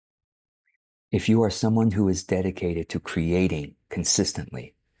If you are someone who is dedicated to creating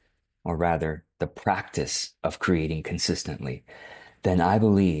consistently, or rather the practice of creating consistently, then I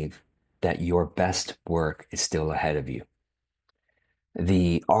believe that your best work is still ahead of you.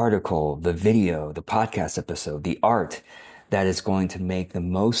 The article, the video, the podcast episode, the art that is going to make the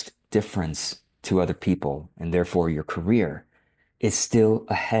most difference to other people and therefore your career is still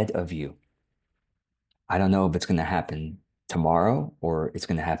ahead of you. I don't know if it's going to happen tomorrow or it's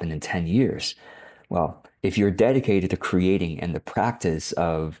going to happen in 10 years. Well, if you're dedicated to creating and the practice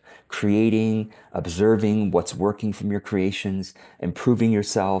of creating, observing what's working from your creations, improving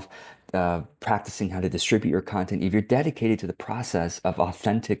yourself, practicing how to distribute your content, if you're dedicated to the process of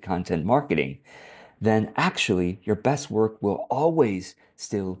authentic content marketing, then actually your best work will always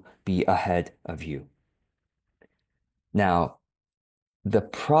still be ahead of you. Now, the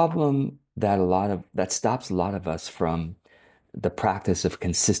problem that stops a lot of us from the practice of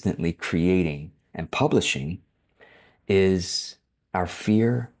consistently creating and publishing is our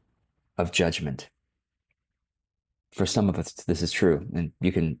fear of judgment. For some of us, this is true, and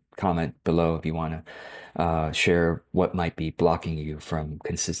you can comment below if you want to share what might be blocking you from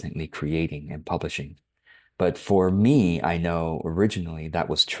consistently creating and publishing. But for me, I know originally that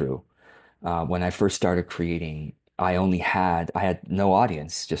was true. When I first started creating, I had no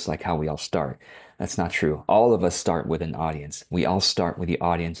audience, just like how we all start. That's not true. All of us start with an audience. We all start with the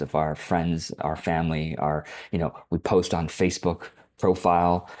audience of our friends, our family, we post on Facebook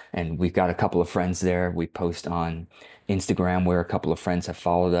profile and we've got a couple of friends there. We post on Instagram where a couple of friends have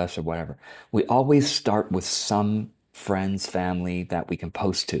followed us or whatever. We always start with some friends, family that we can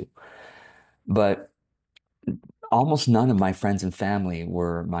post to. But almost none of my friends and family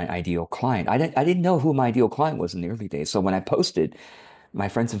were my ideal client. I didn't know who my ideal client was in the early days. So when I posted, my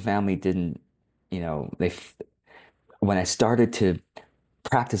friends and family didn't, you know, when I started to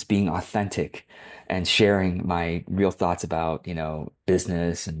practice being authentic and sharing my real thoughts about,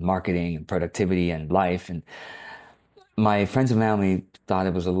 business and marketing and productivity and life, and my friends and family thought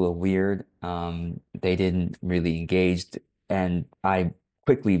it was a little weird. They didn't really engage, and I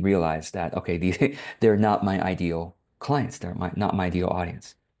quickly realized that okay, they're not my ideal clients. Not my ideal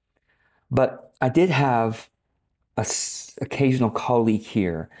audience. But I did have occasional colleague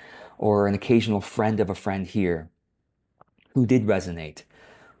here, or an occasional friend of a friend here, who did resonate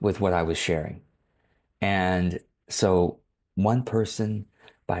with what I was sharing. And so one person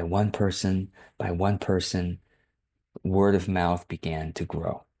by one person by one person, word of mouth began to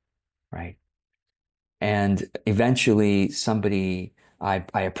grow, right? And eventually I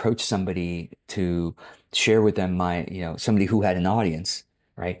approached somebody to share with them somebody who had an audience,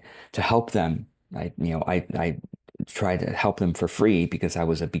 right? To help them. I tried to help them for free because I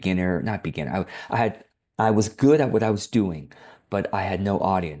was a beginner, not beginner. I was good at what I was doing, but I had no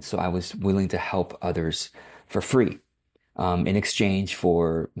audience. So I was willing to help others for free, in exchange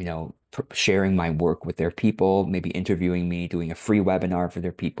for, sharing my work with their people, maybe interviewing me, doing a free webinar for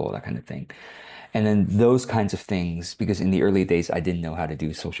their people, that kind of thing. And then those kinds of things, because in the early days, I didn't know how to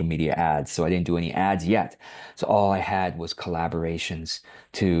do social media ads. So I didn't do any ads yet. So all I had was collaborations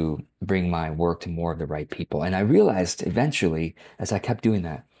to bring my work to more of the right people. And I realized eventually, as I kept doing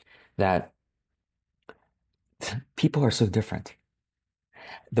that people are so different.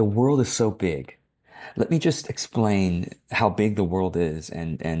 The world is so big. Let me just explain how big the world is.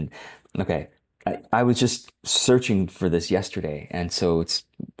 And okay, I was just searching for this yesterday, and so it's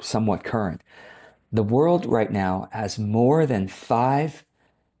somewhat current. The world right now has more than 5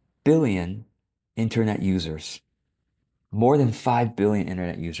 billion internet users. More than 5 billion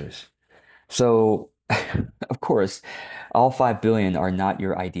internet users. So, of course, all 5 billion are not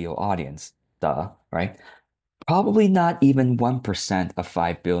your ideal audience. Duh, right? Probably not even 1% of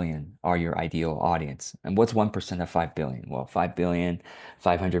 5 billion are your ideal audience. And what's 1% of 5 billion? Well, 5 billion,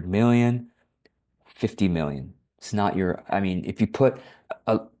 500 million, 50 million. It's not I mean, if you put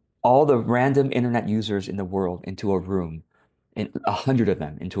a, all the random internet users in the world into a room, and 100 of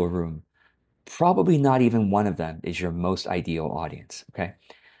them into a room, probably not even one of them is your most ideal audience. Okay.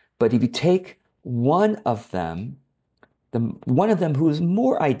 But if you take one of them who is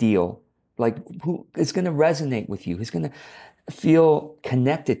more ideal, like who is going to resonate with you, who's going to feel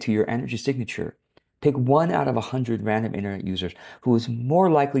connected to your energy signature. Pick one out of 100 random internet users who is more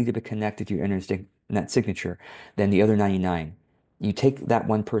likely to be connected to your internet signature than the other 99. You take that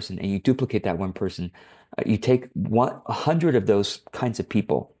one person and you duplicate that one person. You take 100 of those kinds of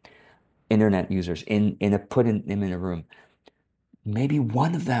people, internet users, put them in a room. Maybe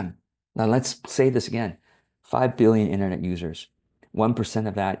one of them. Now let's say this again. 5 billion internet users. 1%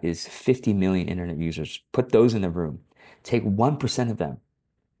 of that is 50 million internet users. Put those in the room. Take 1% of them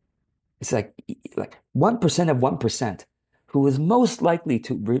It's like 1% of 1% who is most likely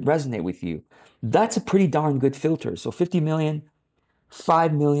to resonate with you. That's a pretty darn good filter. So 50 million,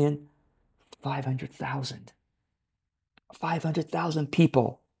 5 million, 500,000. 500,000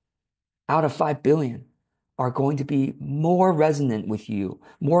 people out of 5 billion are going to be more resonant with you,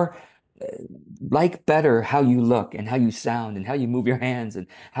 more uh, like better how you look and how you sound and how you move your hands and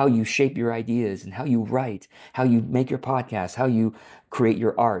how you shape your ideas and how you write, how you make your podcast, how you create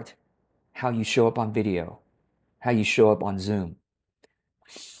your art, how you show up on video, how you show up on Zoom.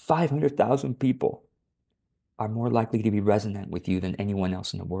 500,000 people are more likely to be resonant with you than anyone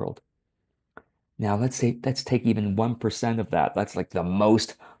else in the world. Now, let's take even 1% of that. That's like the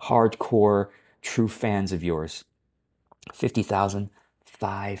most hardcore true fans of yours. 50,000,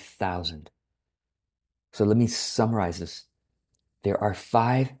 5,000. So let me summarize this. There are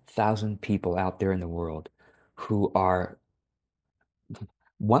 5,000 people out there in the world who are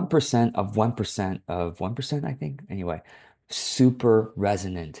 1% of 1% of 1%, I think. Anyway, super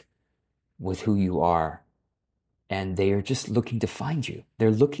resonant with who you are. And they are just looking to find you.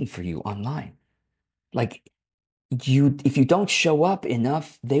 They're looking for you online. Like if you don't show up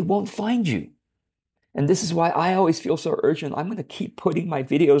enough, they won't find you. And this is why I always feel so urgent. I'm going to keep putting my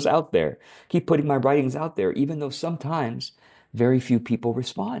videos out there, keep putting my writings out there, even though sometimes very few people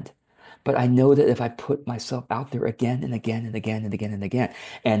respond. But I know that if I put myself out there again and again and again and again and again,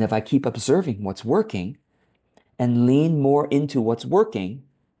 and if I keep observing what's working and lean more into what's working,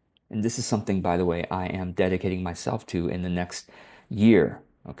 and this is something, by the way, I am dedicating myself to in the next year.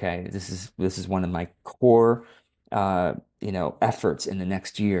 Okay, this is one of my core, efforts in the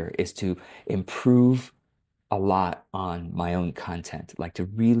next year is to improve a lot on my own content, like to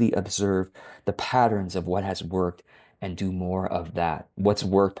really observe the patterns of what has worked and do more of that. What's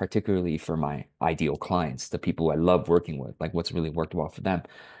worked particularly for my ideal clients, the people I love working with, like what's really worked well for them.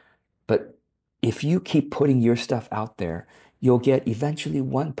 But if you keep putting your stuff out there, you'll get eventually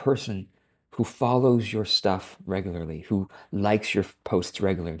one person who follows your stuff regularly, who likes your posts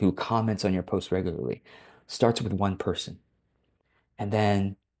regularly, who comments on your posts regularly. Starts with one person. And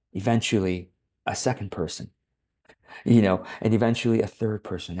then eventually a second person, and eventually a third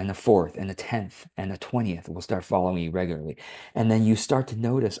person and a fourth and a 10th and a 20th will start following you regularly. And then you start to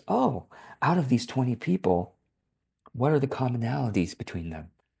notice, oh, out of these 20 people, what are the commonalities between them?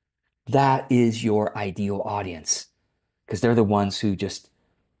 That is your ideal audience because they're the ones who just,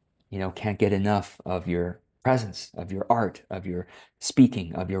 can't get enough of your presence, of your art, of your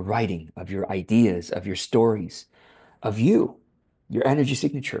speaking, of your writing, of your ideas, of your stories, of you, your energy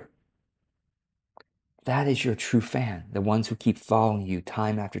signature. That is your true fan, the ones who keep following you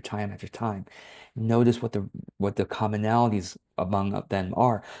time after time after time. Notice what the commonalities among them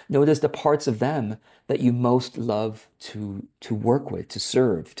are. Notice the parts of them that you most love to work with, to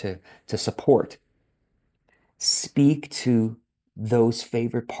serve, to support. Speak to those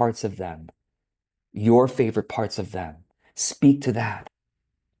favorite parts of them, your favorite parts of them. Speak to that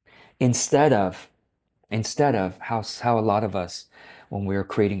instead of how a lot of us, when we're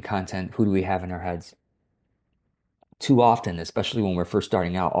creating content, who do we have in our heads? Too often, especially when we're first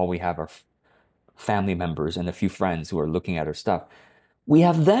starting out, all we have are family members and a few friends who are looking at our stuff. We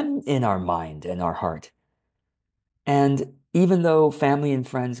have them in our mind and our heart. And even though family and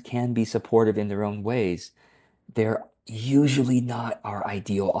friends can be supportive in their own ways, they're usually not our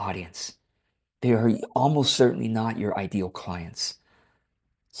ideal audience. They are almost certainly not your ideal clients.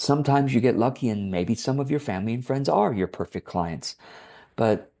 Sometimes you get lucky and maybe some of your family and friends are your perfect clients,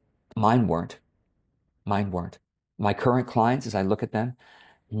 but mine weren't. Mine weren't. My current clients, as I look at them,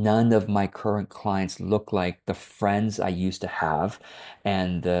 none of my current clients look like the friends I used to have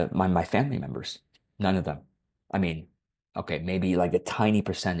and my family members. None of them. I mean, okay, maybe like a tiny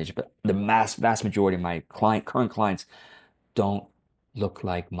percentage, but the vast majority of my current clients don't look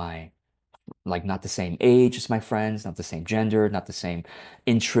like not the same age as my friends, not the same gender, not the same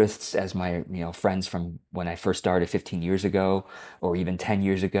interests as my, friends from when I first started 15 years ago or even 10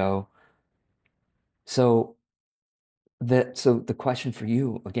 years ago. So the question for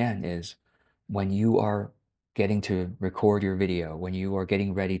you again is when you are getting to record your video, when you are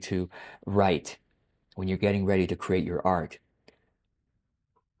getting ready to write, when you're getting ready to create your art,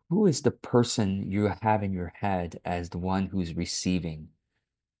 who is the person you have in your head as the one who's receiving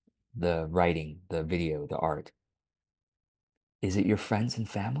the writing, the video, the art? Is it your friends and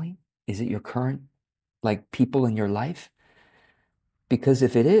family? Is it your current, like, people in your life? Because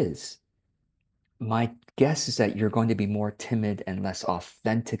if it is, my guess is that you're going to be more timid and less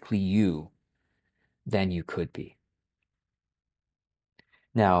authentically you than you could be.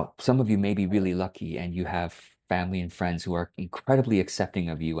 Now, some of you may be really lucky and you have family and friends who are incredibly accepting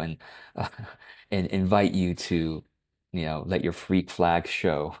of you uh, and invite you to, let your freak flag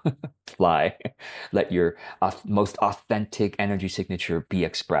show fly, let your most authentic energy signature be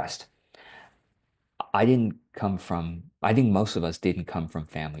expressed. I think most of us didn't come from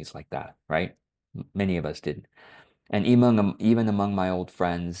families like that, right? Many of us didn't. And even among my old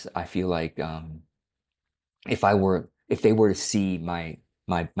friends, I feel like if they were to see my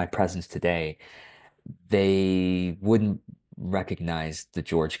presence today, they wouldn't recognize the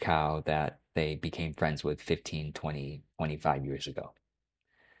George Cow that they became friends with 15, 20, 25 years ago.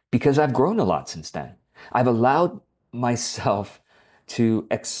 Because I've grown a lot since then. I've allowed myself to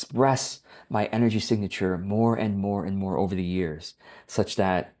express my energy signature more and more and more over the years, such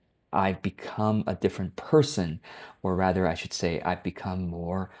that I've become a different person, or rather, I should say, I've become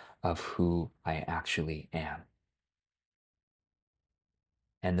more of who I actually am.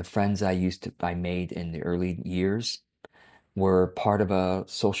 And the friends I made in the early years were part of a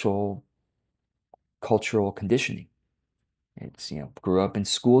social cultural conditioning. It's, grew up in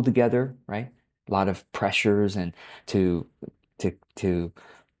school together, right? A lot of pressures and to to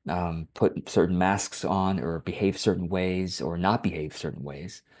put certain masks on or behave certain ways or not behave certain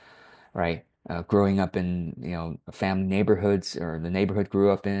ways, right? Growing up in, family neighborhoods or the neighborhood grew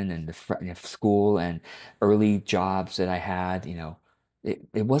up in and school and early jobs that I had,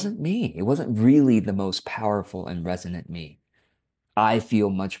 it wasn't me. It wasn't really the most powerful and resonant me. I feel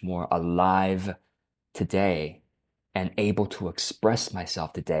much more alive today and able to express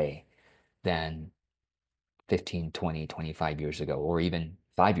myself today than 15, 20, 25 years ago, or even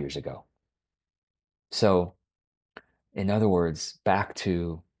 5 years ago. So, in other words, back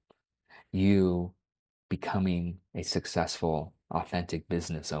to you becoming a successful, authentic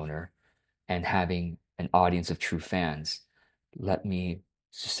business owner and having an audience of true fans, let me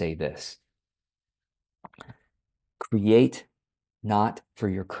say this: create not for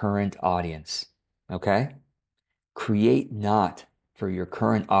your current audience, okay? Create not for your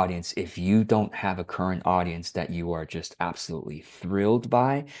current audience if you don't have a current audience that you are just absolutely thrilled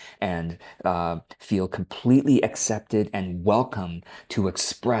by and feel completely accepted and welcome to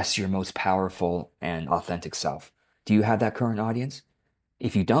express your most powerful and authentic self. Do you have that current audience?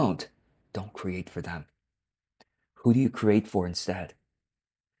 If you don't create for them. Who do you create for instead?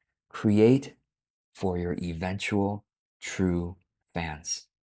 Create for your eventual true fans.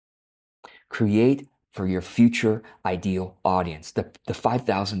 Create for your future ideal audience, the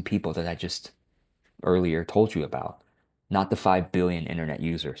 5,000 people that I just earlier told you about, not the 5 billion internet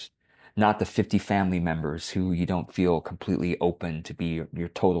users, not the 50 family members who you don't feel completely open to be your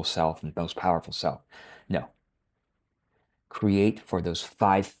total self and most powerful self. No, create for those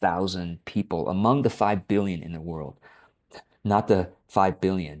 5,000 people among the 5 billion in the world, not the 5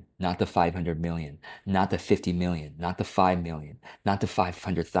 billion, not the 500 million, not the 50 million, not the 5 million, not the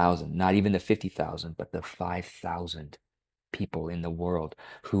 500,000, not even the 50,000, but the 5,000 people in the world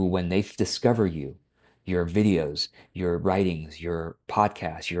who, when they discover you, your videos, your writings, your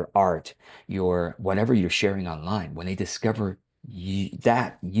podcasts, your art, your whatever you're sharing online, when they discover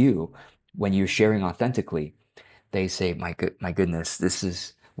when you're sharing authentically, they say, my goodness, this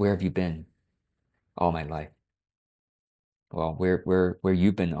is where have you been all my life? Well, where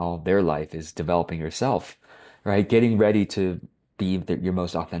you've been all their life is developing yourself, right? Getting ready to be your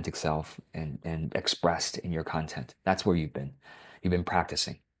most authentic self and expressed in your content. That's where you've been. You've been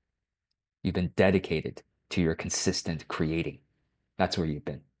practicing. You've been dedicated to your consistent creating. That's where you've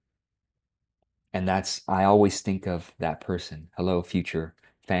been. And I always think of that person. Hello, future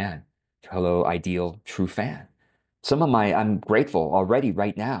fan. Hello, ideal true fan. I'm grateful already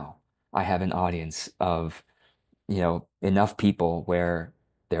right now. I have an audience of enough people where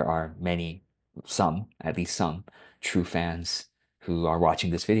there are at least some true fans who are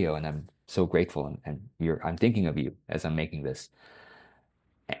watching this video, and I'm so grateful and I'm thinking of you as I'm making this.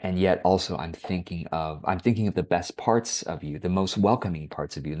 And yet also I'm thinking of the best parts of you, the most welcoming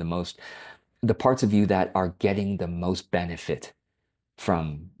parts of you, the parts of you that are getting the most benefit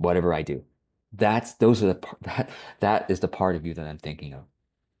from whatever I do. Those are that is the part of you that I'm thinking of.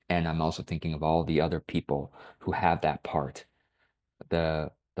 And I'm also thinking of all the other people who have that part, the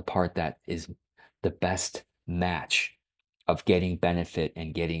part that is the best match of getting benefit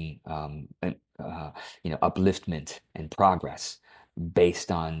and getting upliftment and progress based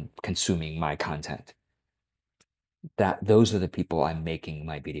on consuming my content. Those are the people I'm making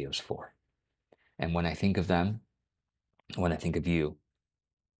my videos for. And when I think of them, when I think of you,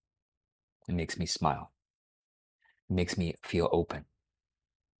 it makes me smile. It makes me feel open.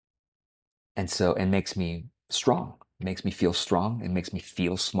 And so it makes me strong. It makes me feel strong. It makes me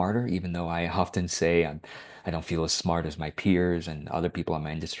feel smarter, even though I often say I don't feel as smart as my peers and other people in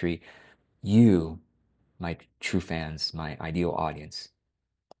my industry. You, my true fans, my ideal audience,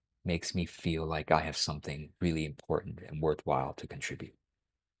 makes me feel like I have something really important and worthwhile to contribute.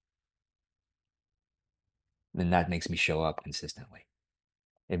 And that makes me show up consistently.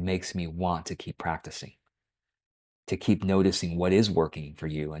 It makes me want to keep practicing, to keep noticing what is working for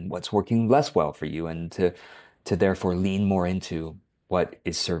you and what's working less well for you, and to therefore lean more into what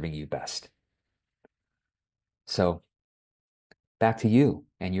is serving you best. So back to you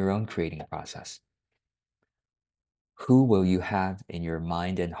and your own creating process. Who will you have in your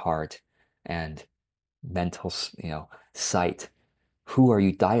mind and heart and mental, sight? Who are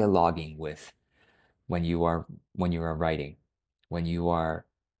you dialoguing with when you are writing, when you are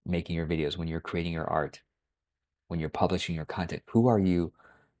making your videos, when you're creating your art, when you're publishing your content? Who are you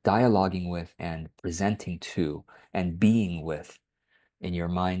dialoguing with and presenting to and being with in your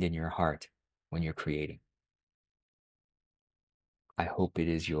mind and your heart when you're creating? I hope it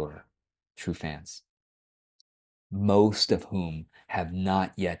is your true fans, most of whom have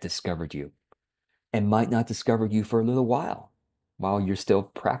not yet discovered you and might not discover you for a little while you're still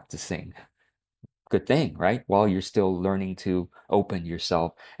practicing. Good thing, right? While you're still learning to open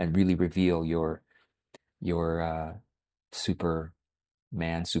yourself and really reveal your super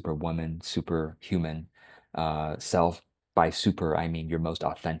man, superwoman, superhuman self. By super, I mean your most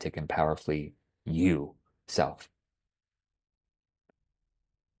authentic and powerfully you self.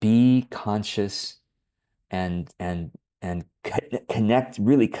 Be conscious and connect,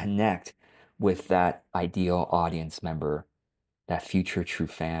 really connect with that ideal audience member, that future true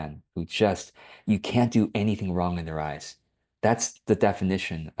fan who just, you can't do anything wrong in their eyes. That's the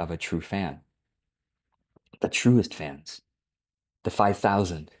definition of a true fan. The truest fans, the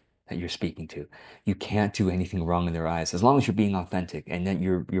 5,000 that you're speaking to, you can't do anything wrong in their eyes as long as you're being authentic and that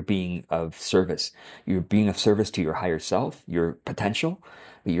you're being of service. You're being of service to your higher self, your potential,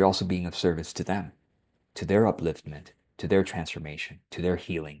 but you're also being of service to them, to their upliftment, to their transformation, to their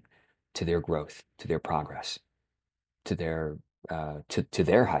healing, to their growth, to their progress, to their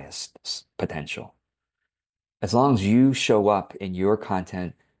highest potential. As long as you show up in your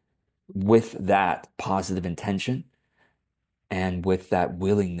content with that positive intention and with that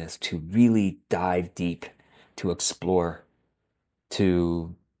willingness to really dive deep, to explore,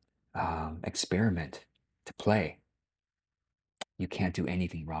 to experiment, to play, you can't do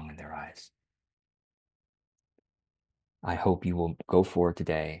anything wrong in their eyes. I hope you will go forward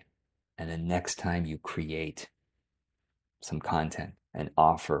today, and the next time you create some content and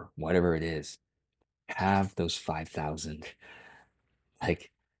offer whatever it is, have those 5,000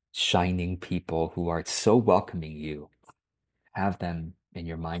 like shining people who are so welcoming you, have them in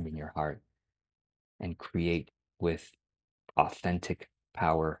your mind and your heart, and create with authentic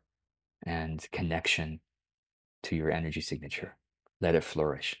power and connection to your energy signature. Let it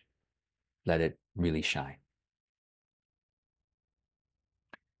flourish. Let it really shine.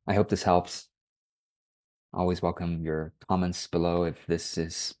 I hope this helps. Always welcome your comments below if this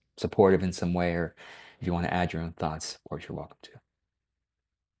is supportive in some way, or if you want to add your own thoughts, of course, you're welcome to.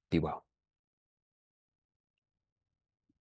 Be well.